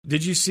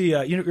Did you see?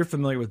 You're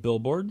familiar with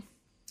Billboard,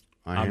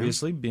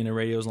 obviously, being in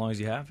radio as long as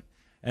you have.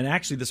 And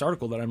actually, this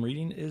article that I'm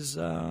reading is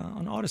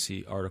an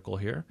Odyssey article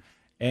here,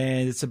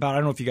 and it's about. I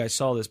don't know if you guys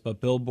saw this, but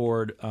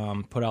Billboard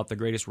put out the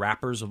greatest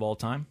rappers of all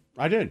time.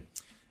 I did.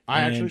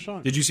 I actually saw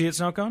it. Did you see it,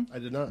 Snowcone? I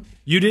did not.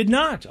 You did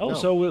not. Oh, No.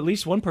 so at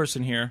least one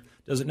person here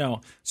doesn't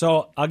know.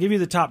 So I'll give you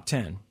the top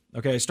 10.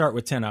 Okay, start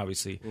with 10,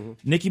 obviously. Mm-hmm.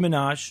 Nicki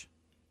Minaj,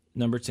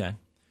 number 10.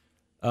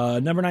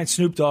 Number 9,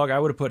 Snoop Dogg. I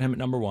would have put him at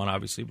number 1,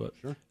 obviously. But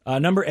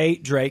number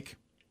 8, Drake.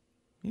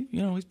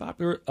 He's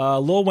popular.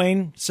 Lil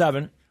Wayne,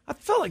 7. I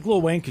felt like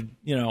Lil Wayne could,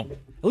 at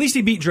least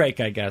he beat Drake,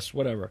 I guess.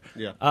 Whatever.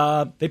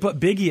 Yeah. They put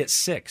Biggie at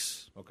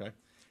 6. Okay.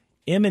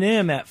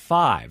 Eminem at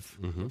 5.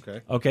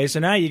 Okay. Okay, so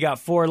now you got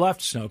 4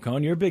 left,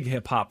 Snowcone. You're a big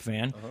hip-hop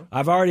fan.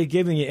 I've already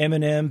given you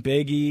Eminem,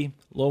 Biggie,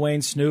 Lil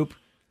Wayne, Snoop.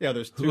 Yeah,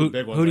 there's two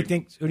big ones. Who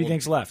do you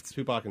think's left?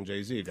 Tupac and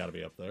Jay-Z have got to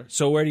be up there.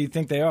 So where do you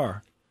think they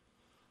are?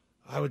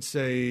 I would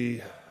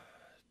say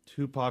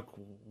Tupac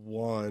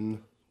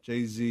 1,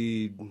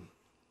 Jay-Z.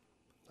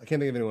 I can't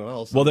think of anyone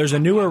else. Well, there's a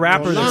newer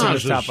rapper that's in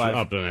Nas the top is 5.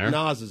 up there.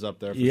 Nas is up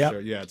there for Yep.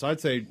 sure. Yeah, so I'd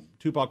say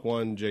Tupac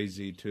 1,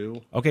 Jay-Z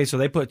 2. Okay, so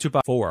they put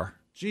Tupac 4.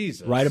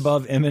 Jesus. Right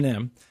above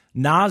Eminem.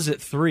 Nas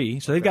at 3,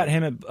 so they've got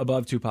him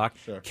above Tupac.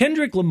 Sure.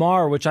 Kendrick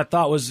Lamar, which I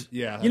thought was,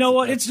 Yeah, you know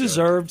what, that's it's good.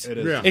 deserved. It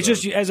is Yeah. It's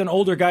just, deserved. as an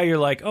older guy, you're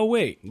like, oh,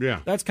 wait,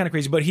 Yeah. that's kind of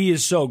crazy. But he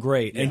is so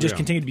great and just Yeah.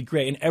 continued to be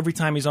great. And every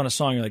time he's on a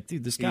song, you're like,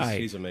 dude, this guy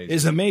he's amazing.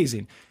 is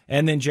amazing.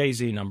 And then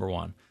Jay-Z, number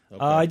 1.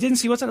 I didn't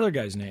see, what's that other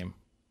guy's name?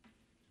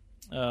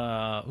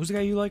 Who's the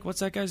guy you like? What's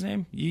that guy's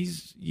name?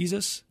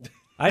 Yeezus?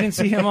 I didn't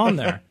see him on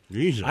there.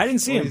 Jesus. I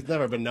didn't see Well, him. he's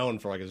never been known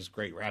for his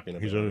great rapping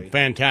He's ability. a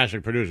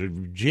fantastic producer,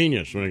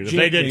 genius. If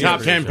they did Genius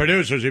top 10 producer.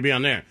 producers, he'd be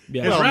on there.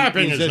 Yeah. His Well,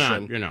 rapping musician,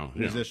 is not,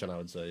 musician, I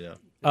would say, yeah.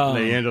 the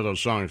end of those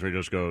songs where he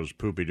just goes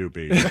poopy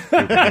doopy. I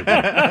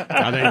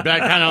think that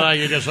kind of like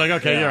you're just like,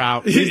 okay, you're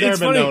out. He's never It's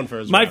been funny. known for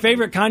his My rapping.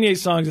 favorite Kanye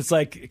songs, it's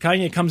like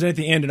Kanye comes in at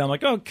the end, and I'm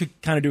like, oh, could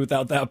kind of do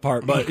without that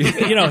part. But,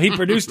 he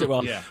produced it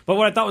well. Yeah. But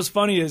what I thought was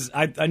funny is,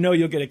 I know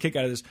you'll get a kick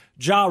out of this,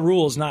 Ja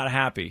Rule's not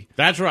happy.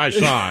 That's where I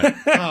saw it.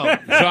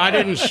 So I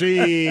didn't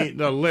see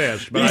the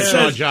list, but I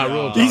saw Ja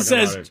Rule talking He about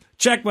says, it.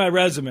 check my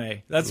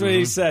resume. That's what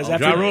he says.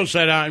 Ja Rule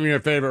said, I'm your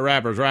favorite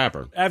rapper's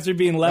rapper. After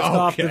being left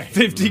off the Okay.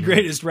 50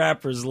 greatest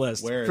rappers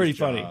list. Where is Pretty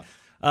Ja?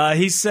 funny.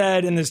 He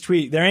said in this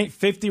tweet, there ain't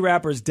 50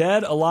 rappers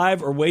dead,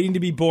 alive, or waiting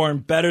to be born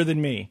better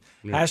than me.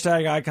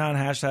 Hashtag icon,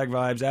 hashtag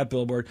vibes at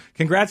Billboard.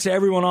 Congrats to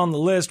everyone on the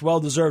list. Well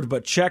deserved,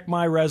 but check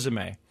my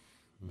resume.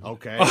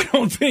 Okay. I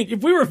don't think,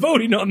 if we were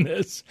voting on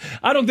this,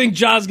 I don't think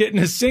Ja's getting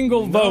a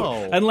single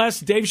vote unless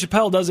Dave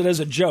Chappelle does it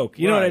as a joke.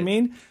 You know what I Right.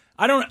 mean?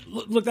 I don't,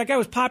 look, that guy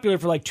was popular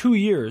for like 2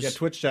 years. Yeah,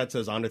 Twitch chat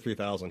says Andre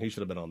 3000. He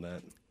should have been on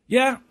that.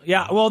 Yeah.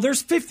 Well,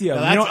 there's 50 of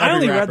Now, them. that's I every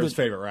only read rapper's the,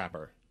 favorite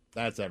rapper.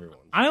 That's everyone.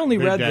 I only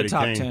Big read Daddy the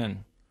top Kane.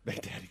 10.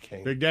 Big Daddy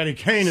Kane. Big Daddy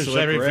Kane is Slick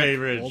every Rick,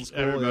 favorite. old school,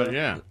 Everybody,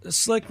 yeah.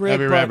 Slick Rick.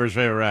 Every but, rapper's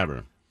favorite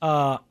rapper.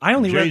 I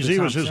only read the Jay-Z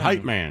top was his 10.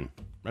 hype man.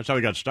 That's how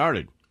he got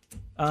started.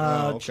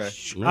 Okay.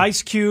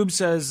 Ice Cube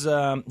says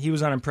he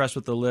was unimpressed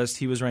with the list.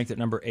 He was ranked at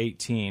number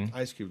 18.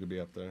 Ice Cube could be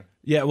up there.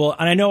 Yeah, well,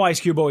 and I know Ice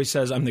Cube always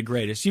says I'm the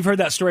greatest. You've heard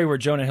that story where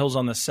Jonah Hill's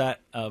on the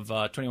set of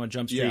 21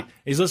 Jump Street. Yeah.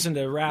 He's listening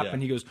to rap, Yeah.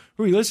 and he goes,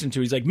 "Who are you listening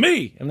to?" He's like,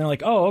 "Me." And they're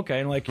like, "Oh, okay."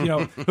 And like, who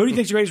do you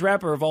think's the greatest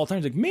rapper of all time?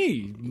 He's like,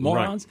 "Me,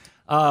 morons."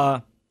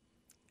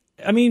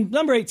 I mean,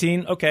 number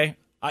 18. Okay,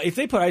 if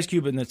they put Ice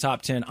Cube in the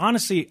top 10,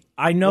 honestly,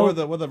 I know What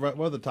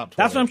are the top 20?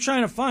 that's what I'm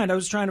trying to find. I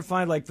was trying to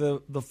find like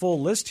the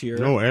full list here.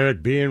 No,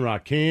 Eric B. and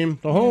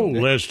Rakim. The whole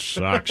list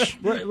sucks.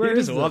 Where You is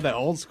just the- love that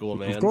old school,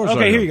 man. Of course I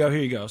Okay, do. here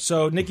you go.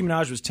 So Nicki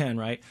Minaj was 10,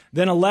 right?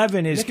 Then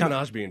 11 is Nicki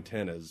Minaj being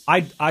 10 is...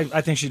 I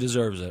think she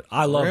deserves it.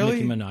 I love Really?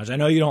 Nicki Minaj. I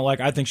know you don't like.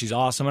 I think she's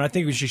awesome, and I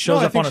think when she shows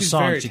No, I up think on a she's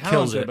song, very she kills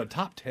talented, it. But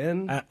top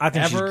 10 I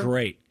think ever? she's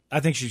great. I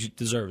think she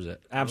deserves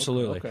it.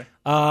 Absolutely. Okay.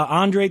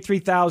 Andre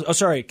 3000. Oh,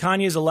 sorry.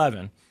 Kanye's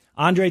 11.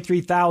 Andre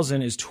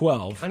 3000 is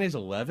 12. Kanye's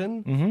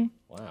 11? Mm-hmm.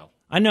 Wow.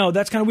 I know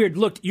that's kind of weird.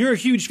 Look, you're a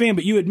huge fan,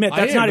 but you admit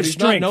that's I am, not but his he's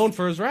strength. not known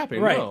for his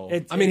rapping, Right. no.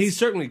 It's- I mean, he it's-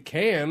 certainly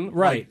can.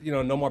 Right.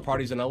 Like, No More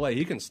Parties in L.A.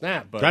 He can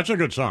snap, but... That's a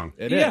good song.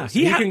 It Yeah, is.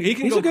 he can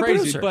he's go a good crazy,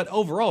 producer. but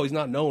overall, he's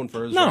not known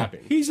for his No,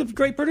 rapping. he's a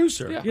great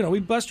producer. Yeah. We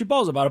bust your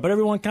balls about it, but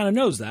everyone kind of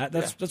knows that.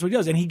 That's what he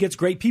does, and he gets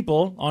great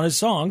people on his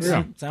songs.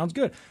 Yeah. Sounds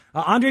good.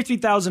 Andre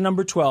 3000,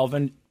 number 12,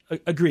 and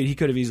agreed, he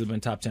could have easily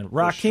been top 10.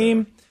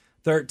 Rakim,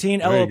 13.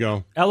 There you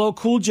go. LL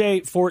Cool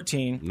J,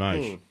 14.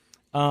 Nice.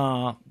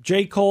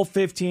 J. Cole,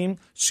 15.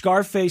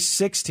 Scarface,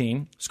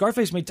 16.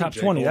 Scarface made top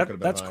J. 20. Cole could've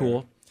been That's higher.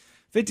 cool.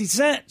 50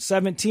 Cent,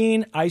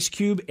 17. Ice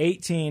Cube,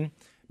 18.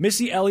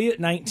 Missy Elliott,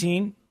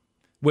 19.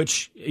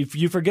 Which, if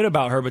you forget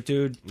about her, but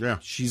dude, Yeah.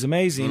 she's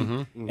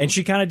amazing. And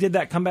she kind of did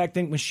that comeback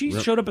thing when she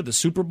showed up at the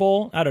Super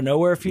Bowl out of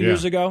nowhere a few Yeah.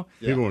 years ago.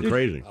 People went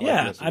crazy.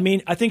 Yeah, Missy. I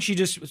mean, I think she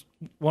just was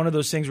one of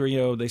those things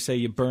where they say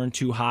you burn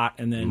too hot,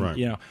 and then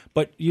Right.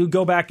 but you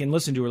go back and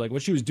listen to her, like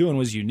what she was doing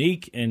was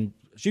unique, and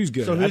she was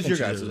good. So I who's think your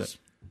she guys' deserves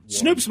it.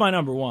 Snoop's my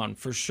number one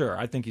for sure.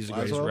 I think he's the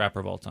greatest Laszlo? rapper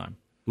of all time.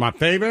 My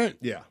favorite?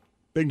 Yeah.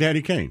 Big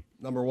Daddy Kane.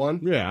 Number 1?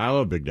 Yeah, I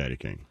love Big Daddy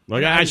Kane.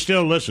 Like, I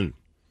still listen.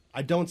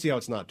 I don't see how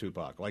it's not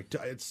Tupac. Like,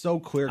 it's so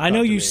clear. I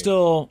know you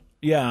still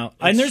Yeah,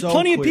 and there's so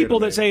plenty of clear people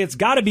to that me. say it's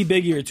got to be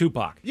Biggie or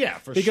Tupac. Yeah,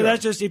 for because sure.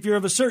 that's just if you're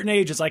of a certain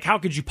age, it's like how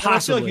could you And I feel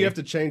possibly? like you have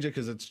to change it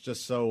because it's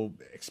just so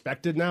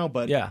expected now.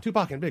 But Yeah.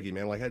 Tupac and Biggie,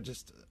 man, like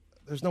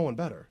there's no one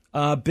better.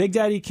 Big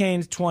Daddy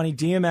Kane 20,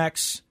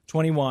 DMX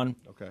 21.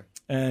 Okay.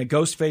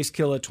 Ghostface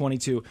Killah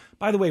 22.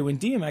 By the way, when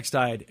DMX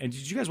died, and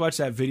did you guys watch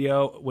that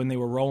video when they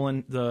were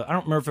rolling I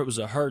don't remember if it was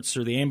a Hertz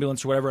or the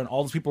ambulance or whatever, and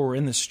all those people were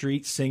in the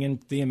street singing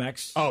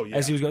DMX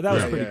as he was going. That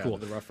was pretty cool.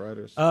 The Rough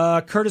Riders.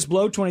 Curtis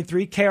Blow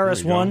 23,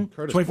 KRS-One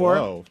Curtis 24.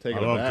 Blow, I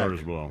taking it love back.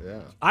 Curtis Blow. Yeah.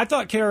 I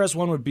thought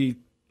KRS-One would be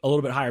a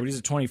little bit higher, but he's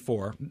at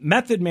 24.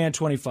 Method Man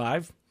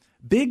 25.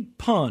 Big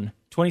Pun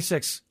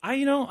 26.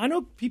 I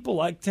know people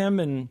liked him,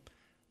 and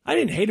I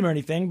didn't hate him or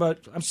anything,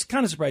 but I'm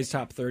kind of surprised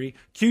top 30.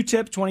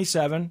 Q-Tip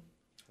 27.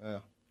 Yeah.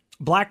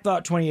 Black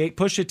Thought 28.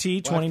 Pusha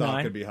T 29. Black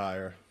Thought could be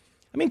higher.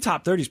 I mean,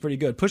 top 30 is pretty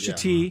good. Pusha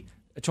T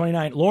at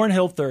 29. Lauryn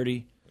Hill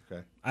 30.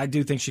 Okay. I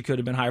do think she could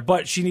have been higher,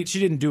 but she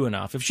didn't do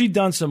enough. If she'd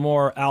done some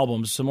more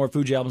albums, some more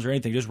Fuji albums or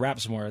anything, just rap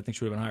some more, I think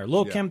she would have been higher.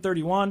 Lil Kim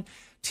 31.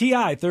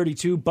 T.I.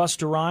 32.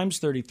 Busta Rhymes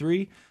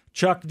 33.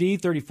 Chuck D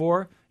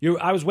 34.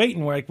 I was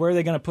waiting, where are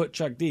they going to put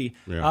Chuck D?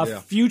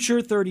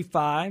 Future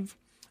 35.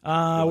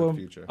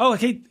 Future. Oh,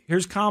 okay.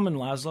 Here's Common,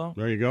 Laszlo.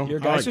 There you go. Your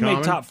I guys like who made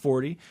Common. top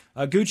 40.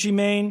 Gucci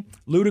Mane,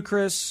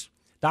 Ludacris,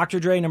 Dr.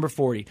 Dre, number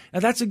 40. Now,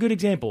 that's a good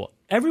example.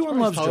 Everyone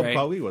loves Talib Dre.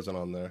 Kweli wasn't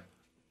on there.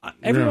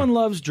 Everyone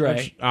loves Dre.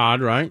 That's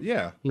odd, right?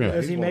 Yeah.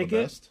 Does he's he one of make the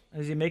it? best.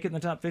 Does he make it in the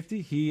top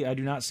 50? I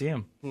do not see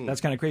him. That's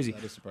kind of crazy.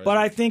 is surprising. But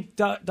I think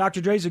Dr.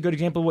 Dre is a good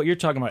example of what you're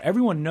talking about.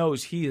 Everyone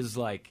knows he is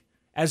like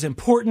as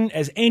important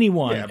as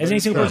anyone, Yeah, but as any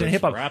he's single person in not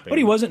hip hop. rapping. But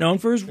he wasn't known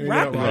for his He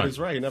rapping. never wrote his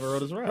rap. He never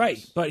wrote his raps.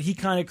 Right. But he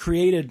kind of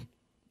created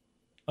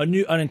an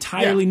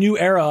entirely new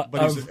era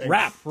But he's of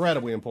rap.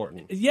 incredibly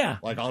important. Yeah.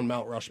 Like on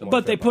Mount Rushmore.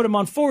 But they put him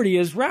on 40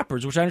 as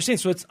rappers, which I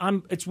understand. So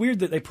it's weird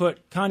that they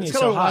put Kanye It's so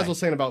kind of high. what I was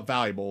saying about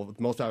valuable,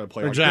 most valuable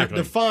player. Like, Exactly.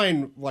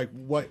 define like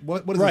what is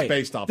Right. this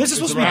based off? This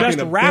of? is supposed it to be rapping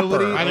best rapper.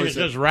 ability, I or think is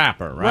it's just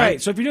rapper, right?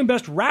 Right. So if you're doing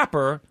best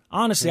rapper,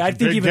 honestly, I think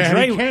Big even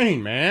Daddy Dre.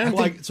 Kane, man.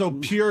 like so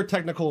pure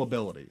technical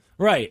ability.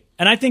 Right.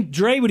 And I think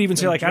Dre would even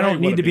say, like, I Dre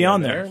don't need to wouldn't be be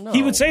on in there. there. No.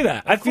 He would say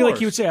that. I Of feel like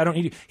he course. would say, I don't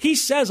need to. He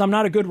says, I'm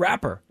not a good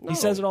rapper. He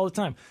says it all the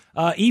time.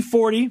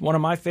 E40, one of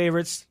my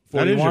favorites.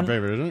 41. That is your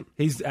favorite, isn't it?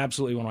 He's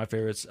absolutely one of my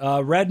favorites.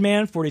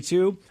 Redman,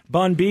 42.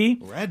 Bun B.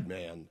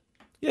 Redman.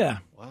 Yeah.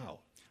 Wow.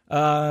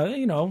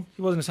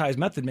 He wasn't as high as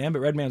Method Man, but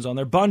Redman's on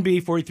there. Bun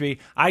B, 43.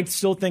 I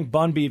still think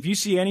Bun B, if you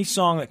see any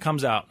song that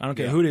comes out, I don't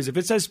care who it is, if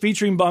it says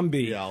featuring Bun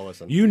B, Yeah, I'll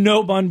listen. you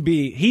know Bun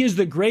B. He is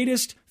the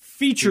greatest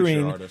featuring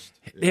Feature artist.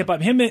 Yeah. hip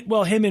hop.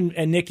 Him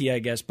and Nicki, I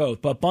guess,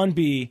 both. But Bun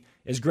B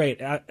is great.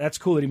 That's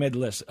cool that he made the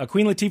list.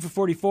 Queen Latifah,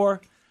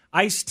 44.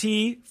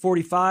 Ice-T,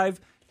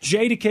 45.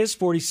 Jadakiss,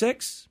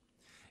 46.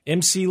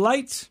 MC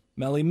Light,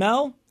 Melly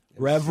Mel,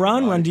 Rev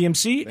Run, Run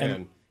DMC,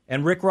 Man.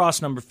 and Rick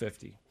Ross, number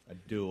 50. I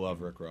do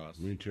love Rick Ross.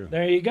 Me too.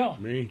 There you go.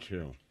 Me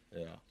too.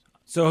 Yeah.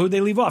 So who'd they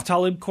leave off?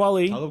 Talib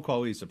Kweli. Talib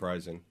Kweli is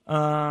surprising.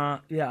 Yeah,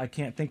 I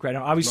can't think right now.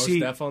 Most Obviously,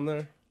 Def on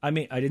there. I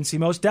mean, I didn't see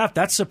Most Def.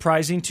 That's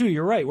surprising too.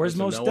 You're right. Where's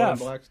Most Noah and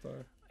Def? Black Star.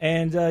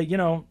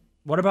 And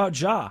what about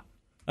Ja?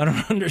 I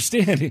don't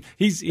understand.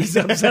 He's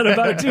upset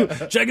about it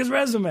too. Check his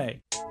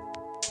resume.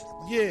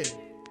 Yeah,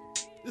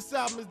 this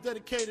album is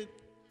dedicated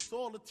to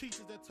all the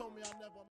teachers that told me I never.